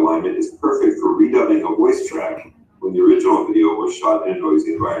dialogue alignment is perfect for redubbing a voice track when the original video was shot in a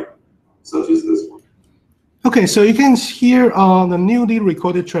noisy environment, such as this one. Okay, so you can hear the newly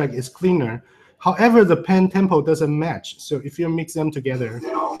recorded track is cleaner. However, the pen tempo doesn't match. So if you mix them together.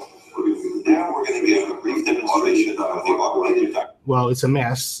 Now we're going to give a brief demonstration of the automated dialogue. Well, it's a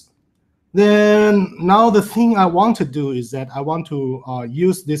mess. Then now the thing I want to do is that I want to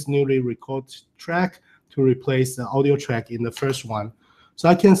use this newly recorded track to replace the audio track in the first one. So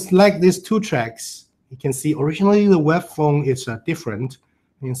I can select these two tracks. You can see originally the web phone is different.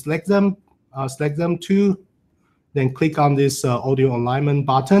 You can select them too. Then click on this audio alignment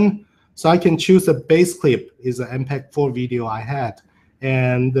button. So I can choose the base clip is an MPEG-4 video I had.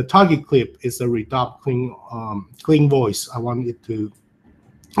 And the target clip is a redub clean voice. I want it to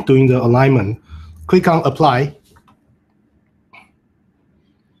doing the alignment. Click on apply.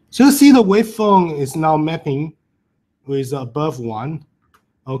 So you see the waveform is now mapping with above 1.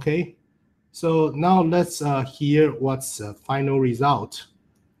 Okay. So now let's hear what's the final result.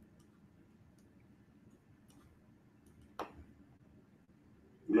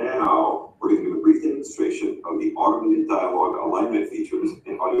 Now, we're going to do a brief demonstration of the automated dialogue alignment features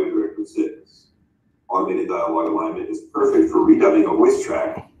in AudioDirector 6. Automated dialogue alignment is perfect for redubbing a voice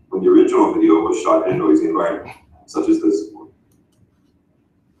track when the original video was shot in a noisy environment, such as this one.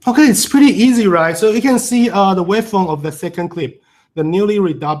 Okay, it's pretty easy, right? So you can see the waveform of the second clip. The newly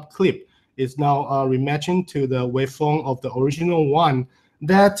redubbed clip is now rematching to the waveform of the original one.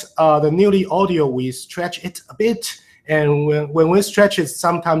 That the newly audio, we stretch it a bit. And when we stretch it,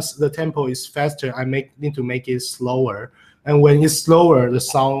 sometimes the tempo is faster. I need to make it slower. And when it's slower, the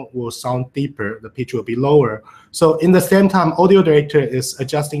sound will sound deeper. The pitch will be lower. So in the same time, AudioDirector is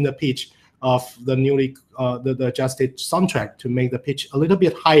adjusting the pitch of the newly the adjusted soundtrack to make the pitch a little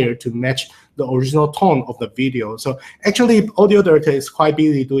bit higher to match the original tone of the video. So actually, AudioDirector is quite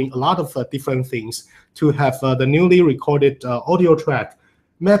busy doing a lot of different things to have the newly recorded audio track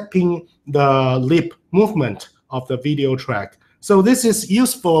mapping the lip movement of the video track. So this is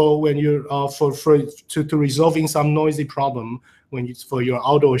useful when you're to resolving some noisy problem for your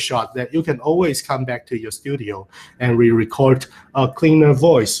outdoor shot, that you can always come back to your studio and re-record a cleaner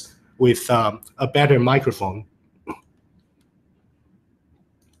voice with a better microphone.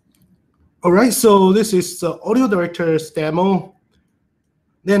 All right, so this is the AudioDirector's demo.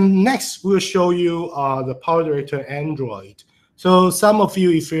 Then next, we'll show you the PowerDirector Android. So some of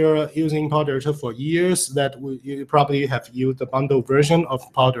you, if you're using PowerDirector for years, you probably have used the bundle version of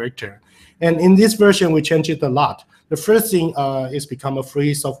PowerDirector. And in this version, we changed it a lot. The first thing is become a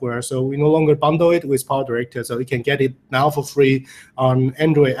free software. So we no longer bundle it with PowerDirector. So you can get it now for free on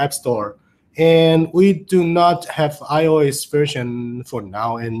Android App Store. And we do not have iOS version for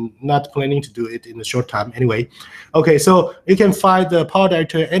now, and not planning to do it in the short time anyway. Okay, so you can find the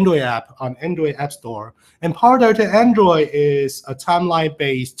PowerDirector Android app on Android App Store. And PowerDirector Android is a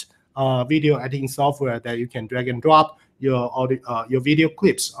timeline-based video editing software that you can drag and drop your video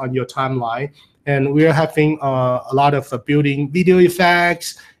clips on your timeline. And we're having a lot of built-in video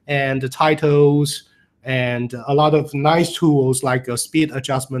effects and the titles, and a lot of nice tools like a speed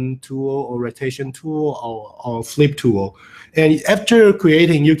adjustment tool or rotation tool or flip tool. And after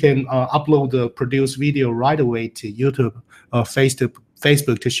creating, you can upload the produced video right away to YouTube or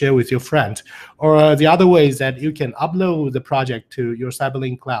Facebook to share with your friend. Or the other way is that you can upload the project to your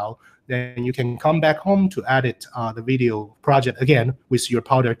CyberLink cloud. Then you can come back home to edit the video project again with your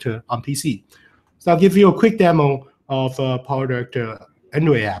PowerDirector on PC. So I'll give you a quick demo of PowerDirector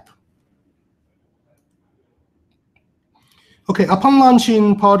Android app. Okay, upon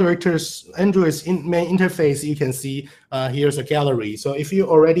launching PowerDirector's Android's main interface, you can see here's a gallery. So if you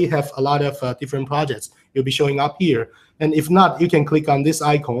already have a lot of different projects, you'll be showing up here. And if not, you can click on this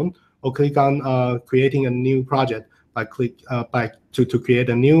icon or click on creating a new project to create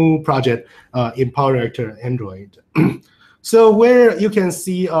a new project in PowerDirector Android. So where you can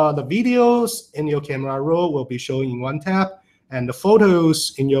see the videos in your camera roll will be showing in one tab, and the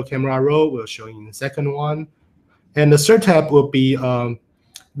photos in your camera roll will show in the second one. And the third tab will be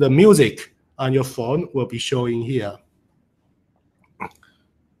the music on your phone will be showing here.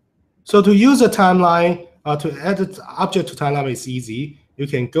 So to use a timeline, to edit object to timeline is easy. You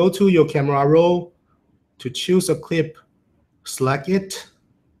can go to your camera roll to choose a clip, select it,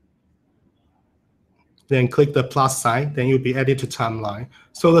 then click the plus sign, then you'll be added to timeline.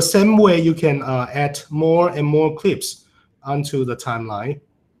 So the same way you can add more and more clips onto the timeline.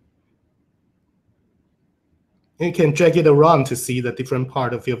 You can drag it around to see the different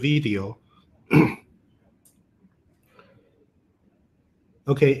part of your video.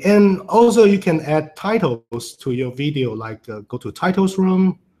 Okay, and also you can add titles to your video, like go to titles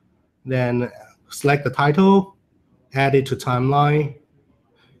room, then select the title, add it to timeline.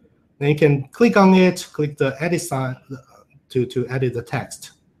 Then you can click on it, click the edit sign to edit the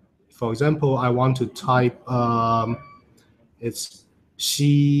text. For example, I want to type, it's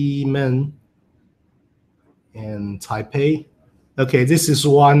Ximen and Taipei. Okay, this is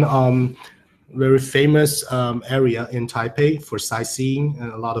one very famous area in Taipei for sightseeing,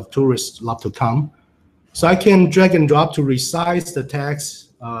 and a lot of tourists love to come. So I can drag and drop to resize the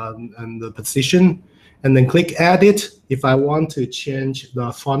text and the position, and then click Edit if I want to change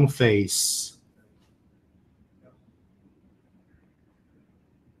the font face.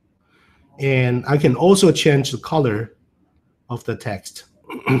 And I can also change the color of the text.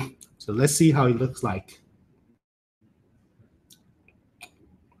 So let's see how it looks like.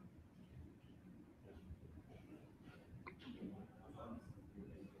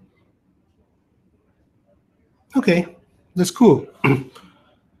 Okay, that's cool.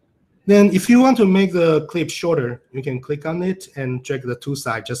 Then if you want to make the clip shorter, you can click on it and drag the two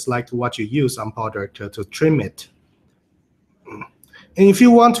sides, just like what you use on PowerDirector to trim it. And if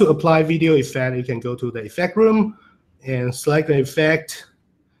you want to apply video effect, you can go to the effect room and select the effect.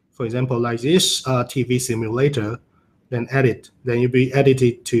 For example, like this TV simulator, then edit. Then you'll be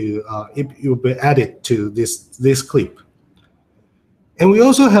edited to you'll be added to this clip. And we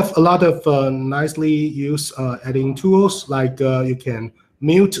also have a lot of nicely used editing tools, like you can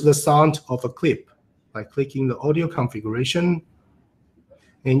mute the sound of a clip by clicking the audio configuration,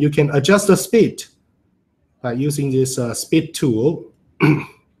 and you can adjust the speed by using this speed tool.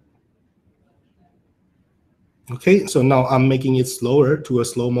 Okay, so now I'm making it slower to a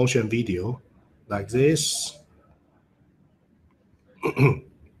slow motion video like this.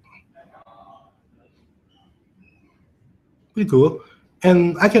 Pretty cool.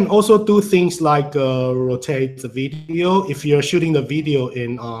 And I can also do things like rotate the video. If you're shooting the video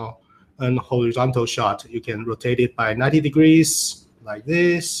in an horizontal shot, you can rotate it by 90 degrees like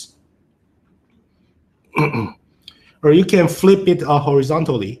this. Or you can flip it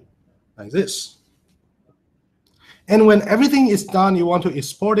horizontally like this. And when everything is done, you want to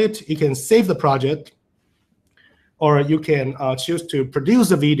export it, you can save the project, or you can choose to produce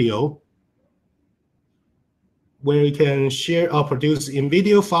the video, where you can share or produce in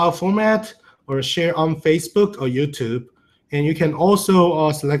video file format or share on Facebook or YouTube. And you can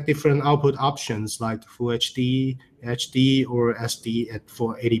also select different output options like Full HD, HD, or SD at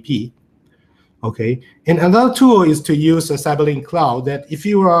 480p. Okay, and another tool is to use a CyberLink Cloud, that if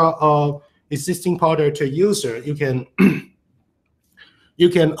you are an existing PowerDirector user, you can you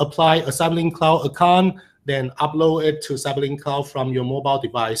can apply a CyberLink Cloud account, then upload it to CyberLink Cloud from your mobile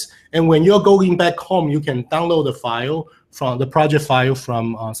device. And when you're going back home, you can download the file from the project file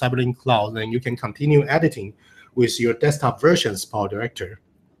from CyberLink Cloud, and you can continue editing with your desktop version's PowerDirector.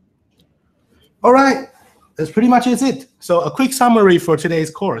 All right, that's pretty much it. So a quick summary for today's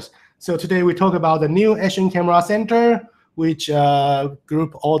course. So today we talk about the new Action Camera Center, which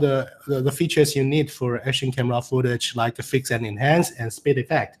group all the features you need for action camera footage, like the fix and enhance and speed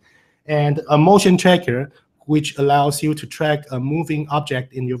effect. And a motion tracker, which allows you to track a moving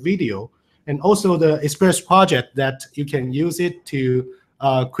object in your video. And also the Express project that you can use it to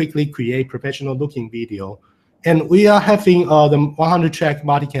quickly create professional looking video. And we are having the 100-track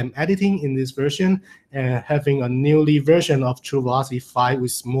multicam editing in this version, and having a newly version of True Velocity 5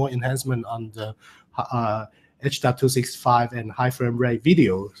 with more enhancement on the H.265 and high frame rate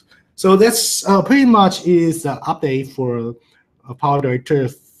videos. So that's pretty much is the update for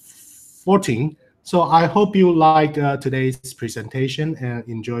PowerDirector 14. So I hope you liked today's presentation and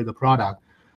enjoy the product.